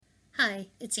Hi,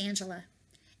 it's Angela.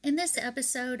 In this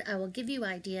episode, I will give you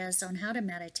ideas on how to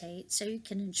meditate so you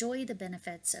can enjoy the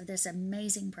benefits of this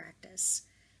amazing practice.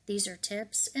 These are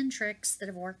tips and tricks that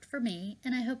have worked for me,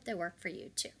 and I hope they work for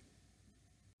you too.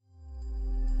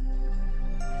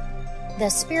 The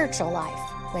Spiritual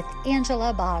Life with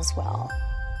Angela Boswell.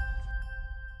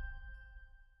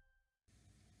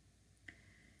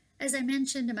 As I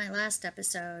mentioned in my last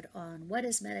episode on what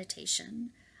is meditation,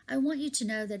 I want you to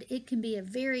know that it can be a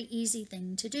very easy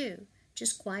thing to do.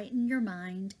 Just quieten your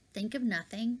mind, think of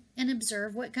nothing, and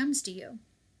observe what comes to you.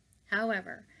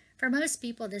 However, for most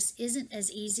people, this isn't as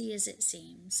easy as it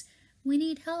seems. We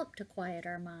need help to quiet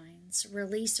our minds,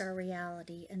 release our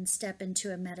reality, and step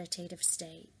into a meditative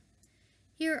state.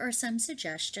 Here are some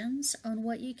suggestions on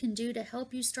what you can do to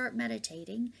help you start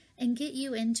meditating and get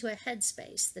you into a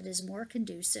headspace that is more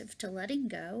conducive to letting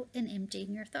go and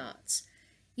emptying your thoughts.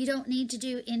 You don't need to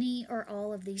do any or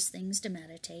all of these things to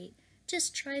meditate.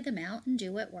 Just try them out and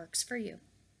do what works for you.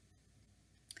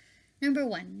 Number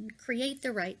 1, create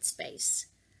the right space.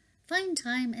 Find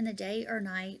time in the day or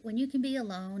night when you can be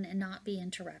alone and not be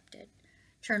interrupted.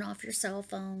 Turn off your cell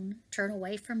phone, turn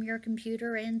away from your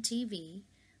computer and TV.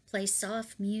 Play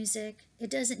soft music. It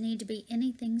doesn't need to be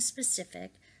anything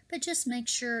specific, but just make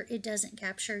sure it doesn't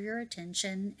capture your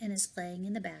attention and is playing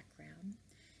in the background.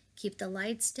 Keep the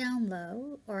lights down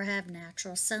low or have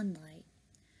natural sunlight.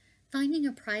 Finding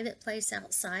a private place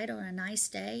outside on a nice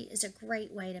day is a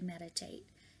great way to meditate.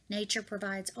 Nature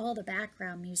provides all the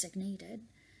background music needed.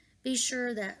 Be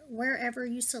sure that wherever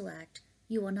you select,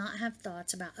 you will not have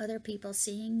thoughts about other people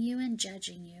seeing you and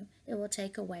judging you. It will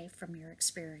take away from your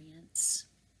experience.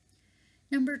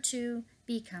 Number 2,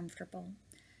 be comfortable.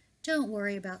 Don't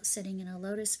worry about sitting in a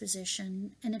lotus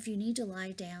position, and if you need to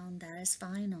lie down, that is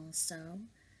fine also.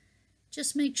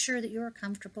 Just make sure that you are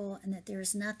comfortable and that there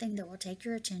is nothing that will take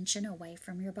your attention away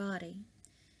from your body.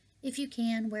 If you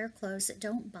can, wear clothes that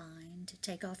don't bind.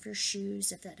 Take off your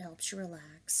shoes if that helps you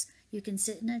relax. You can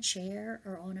sit in a chair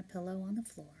or on a pillow on the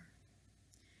floor.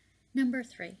 Number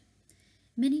 3,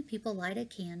 many people light a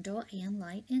candle and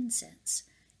light incense.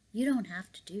 You don't have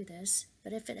to do this,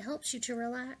 but if it helps you to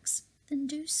relax, then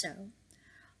do so.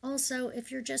 Also,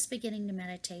 if you're just beginning to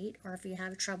meditate, or if you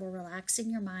have trouble relaxing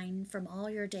your mind from all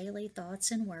your daily thoughts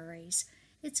and worries,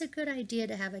 it's a good idea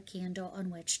to have a candle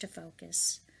on which to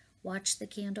focus. Watch the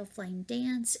candle flame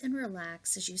dance and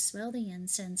relax as you smell the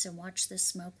incense and watch the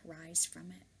smoke rise from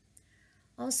it.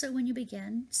 Also, when you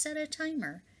begin, set a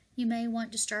timer. You may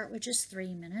want to start with just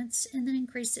 3 minutes and then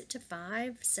increase it to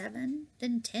 5, 7,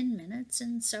 then 10 minutes,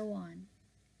 and so on.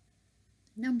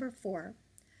 Number 4,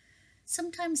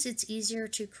 sometimes it's easier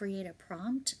to create a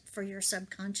prompt for your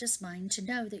subconscious mind to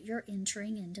know that you're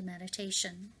entering into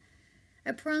meditation.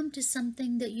 A prompt is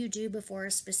something that you do before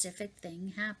a specific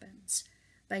thing happens.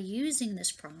 By using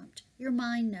this prompt, your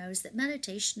mind knows that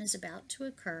meditation is about to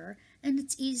occur, and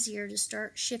it's easier to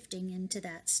start shifting into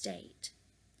that state.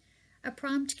 A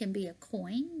prompt can be a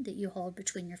coin that you hold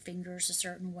between your fingers a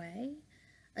certain way,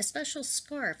 a special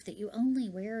scarf that you only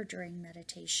wear during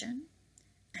meditation,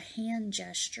 a hand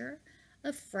gesture,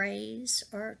 a phrase,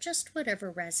 or just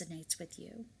whatever resonates with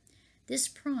you. This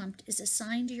prompt is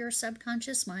assigned to your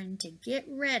subconscious mind to get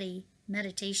ready.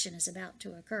 Meditation is about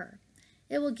to occur.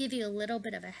 It will give you a little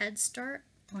bit of a head start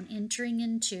on entering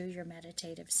into your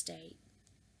meditative state.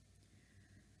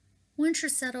 Once you're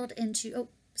settled into,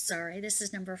 this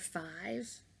is number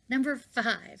 5. Number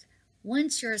 5,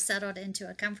 once you're settled into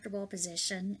a comfortable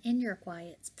position in your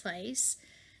quiet place,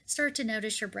 start to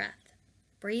notice your breath.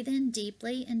 Breathe in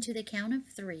deeply into the count of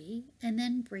 3, and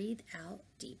then breathe out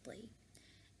deeply.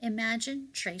 Imagine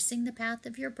tracing the path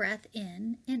of your breath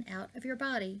in and out of your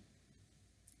body.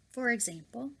 For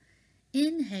example,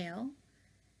 inhale,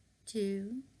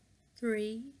 2,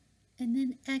 3, and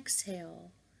then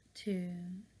exhale, 2,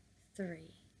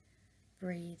 3.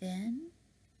 Breathe in,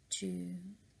 2,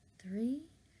 3,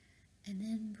 and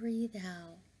then breathe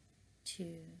out,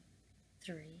 2,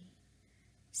 3.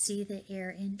 See the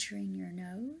air entering your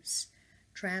nose,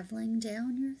 traveling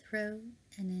down your throat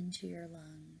and into your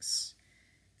lungs.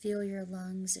 Feel your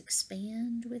lungs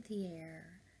expand with the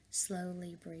air.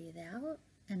 Slowly breathe out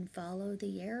and follow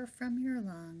the air from your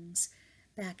lungs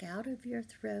back out of your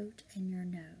throat and your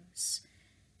nose.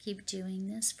 Keep doing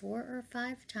this 4 or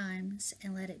 5 times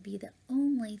and let it be the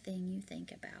only thing you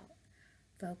think about.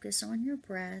 Focus on your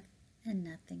breath and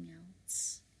nothing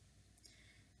else.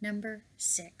 Number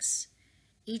 6,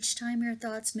 each time your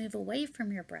thoughts move away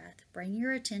from your breath, bring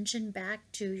your attention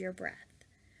back to your breath.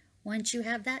 Once you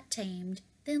have that tamed,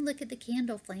 then look at the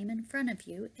candle flame in front of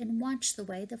you and watch the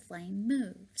way the flame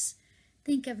moves.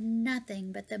 Think of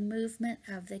nothing but the movement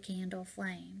of the candle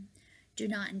flame. Do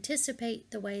not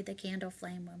anticipate the way the candle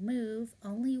flame will move,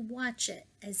 only watch it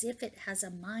as if it has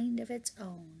a mind of its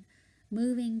own,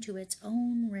 moving to its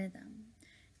own rhythm.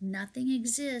 Nothing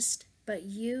exists but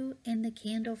you and the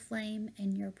candle flame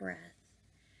and your breath.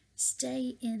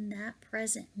 Stay in that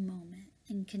present moment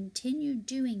and continue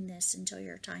doing this until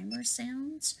your timer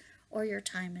sounds or your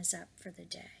time is up for the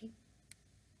day.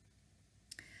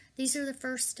 These are the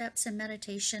first steps in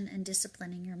meditation and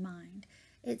disciplining your mind.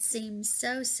 It seems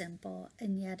so simple,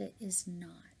 and yet it is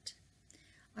not.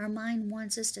 Our mind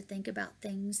wants us to think about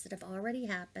things that have already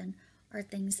happened or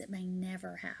things that may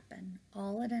never happen,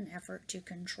 all in an effort to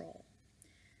control.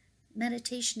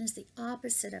 Meditation is the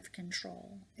opposite of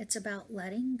control. It's about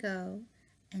letting go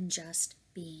and just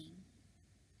being.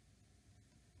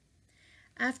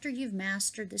 After you've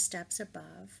mastered the steps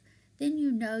above, then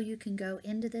you know you can go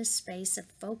into this space of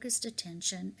focused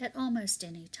attention at almost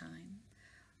any time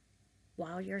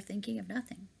while you're thinking of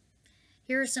nothing.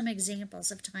 Here are some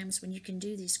examples of times when you can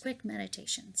do these quick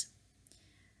meditations.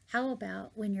 How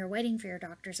about when you're waiting for your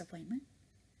doctor's appointment,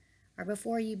 or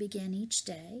before you begin each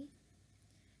day,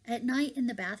 at night in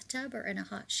the bathtub or in a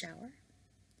hot shower,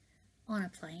 on a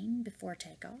plane before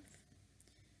takeoff,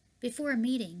 before a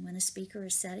meeting when the speaker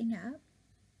is setting up,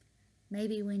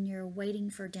 maybe when you're waiting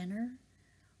for dinner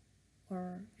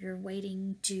or you're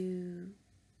waiting to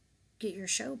get your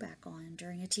show back on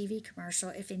during a TV commercial,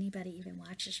 if anybody even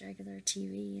watches regular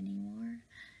TV anymore.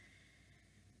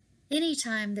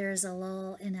 Anytime there is a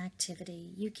lull in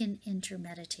activity, you can enter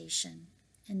meditation.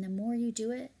 And the more you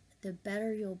do it, the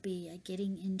better you'll be at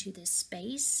getting into this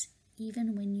space,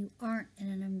 even when you aren't in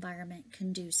an environment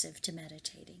conducive to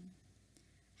meditating.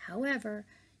 However,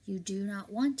 you do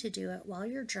not want to do it while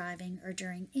you're driving or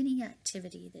during any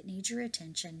activity that needs your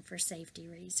attention for safety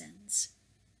reasons.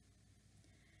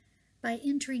 By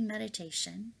entering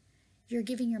meditation, you're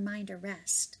giving your mind a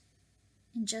rest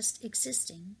and just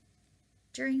existing.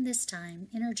 During this time,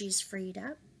 energy is freed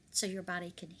up so your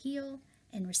body can heal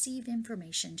and receive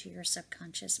information to your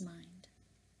subconscious mind.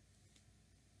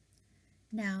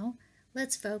 Now,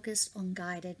 let's focus on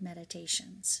guided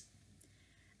meditations.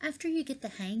 After you get the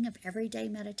hang of everyday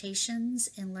meditations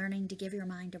and learning to give your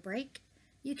mind a break,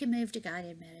 you can move to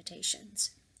guided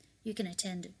meditations. You can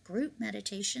attend group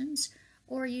meditations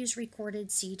or use recorded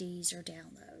CDs or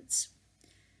downloads.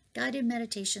 Guided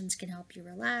meditations can help you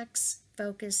relax,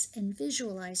 focus, and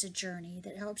visualize a journey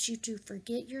that helps you to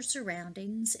forget your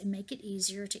surroundings and make it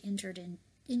easier to enter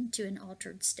into an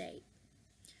altered state.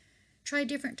 Try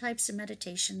different types of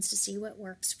meditations to see what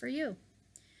works for you.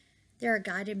 There are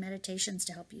guided meditations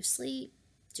to help you sleep,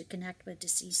 to connect with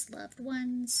deceased loved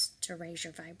ones, to raise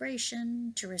your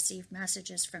vibration, to receive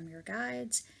messages from your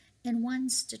guides, and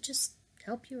ones to just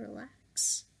help you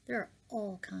relax. There are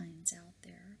all kinds out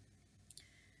there.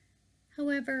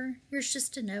 However, here's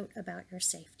just a note about your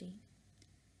safety.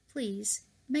 Please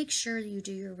make sure you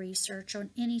do your research on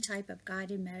any type of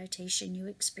guided meditation you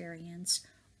experience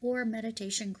or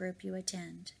meditation group you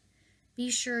attend. Be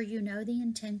sure you know the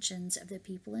intentions of the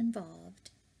people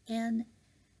involved and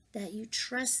that you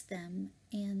trust them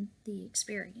and the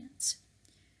experience.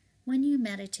 When you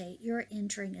meditate, you're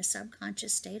entering a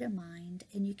subconscious state of mind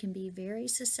and you can be very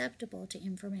susceptible to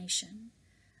information.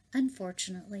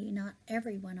 Unfortunately, not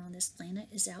everyone on this planet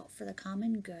is out for the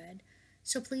common good,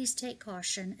 so please take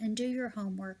caution and do your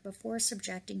homework before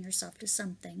subjecting yourself to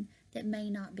something that may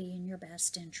not be in your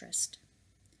best interest.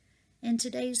 In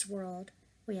today's world,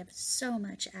 we have so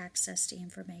much access to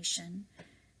information.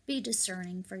 Be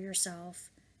discerning for yourself,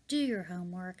 do your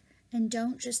homework, and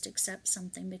don't just accept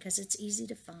something because it's easy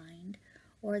to find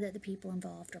or that the people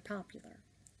involved are popular.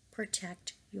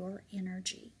 Protect your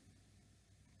energy.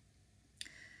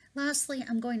 Lastly,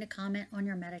 I'm going to comment on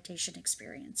your meditation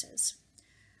experiences.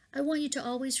 I want you to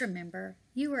always remember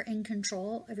you are in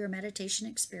control of your meditation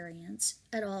experience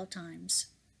at all times.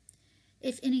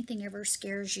 If anything ever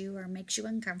scares you or makes you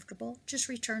uncomfortable, just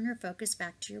return your focus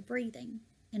back to your breathing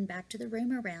and back to the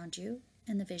room around you,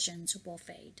 and the visions will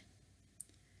fade.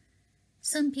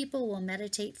 Some people will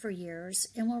meditate for years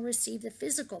and will receive the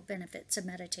physical benefits of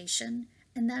meditation,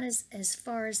 and that is as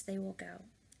far as they will go,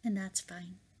 and that's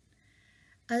fine.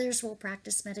 Others will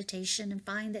practice meditation and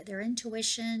find that their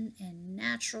intuition and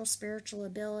natural spiritual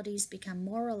abilities become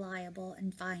more reliable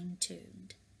and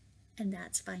fine-tuned, and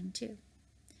that's fine too.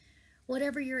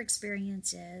 Whatever your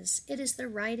experience is, it is the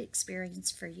right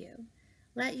experience for you.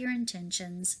 Let your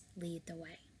intentions lead the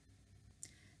way.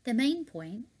 The main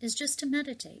point is just to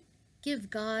meditate. Give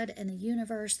God and the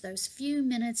universe those few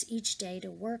minutes each day to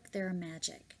work their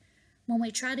magic. When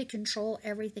we try to control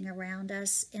everything around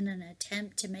us in an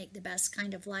attempt to make the best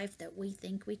kind of life that we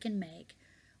think we can make,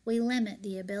 we limit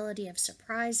the ability of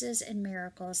surprises and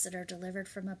miracles that are delivered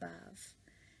from above.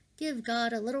 Give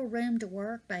God a little room to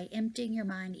work by emptying your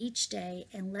mind each day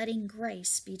and letting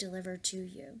grace be delivered to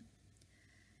you.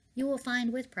 You will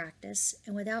find with practice,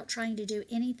 and without trying to do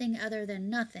anything other than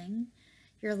nothing,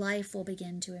 your life will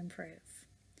begin to improve.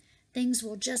 Things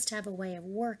will just have a way of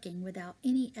working without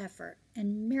any effort,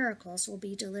 and miracles will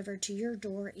be delivered to your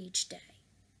door each day.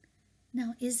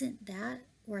 Now, isn't that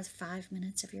worth 5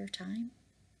 minutes of your time?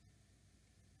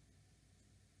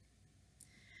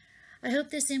 I hope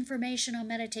this information on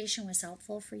meditation was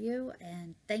helpful for you,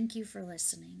 and thank you for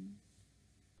listening.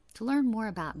 To learn more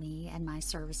about me and my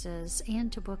services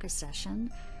and to book a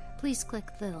session, please click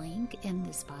the link in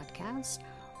this podcast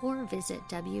or visit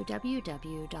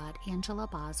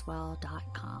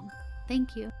www.angelaboswell.com.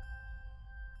 Thank you.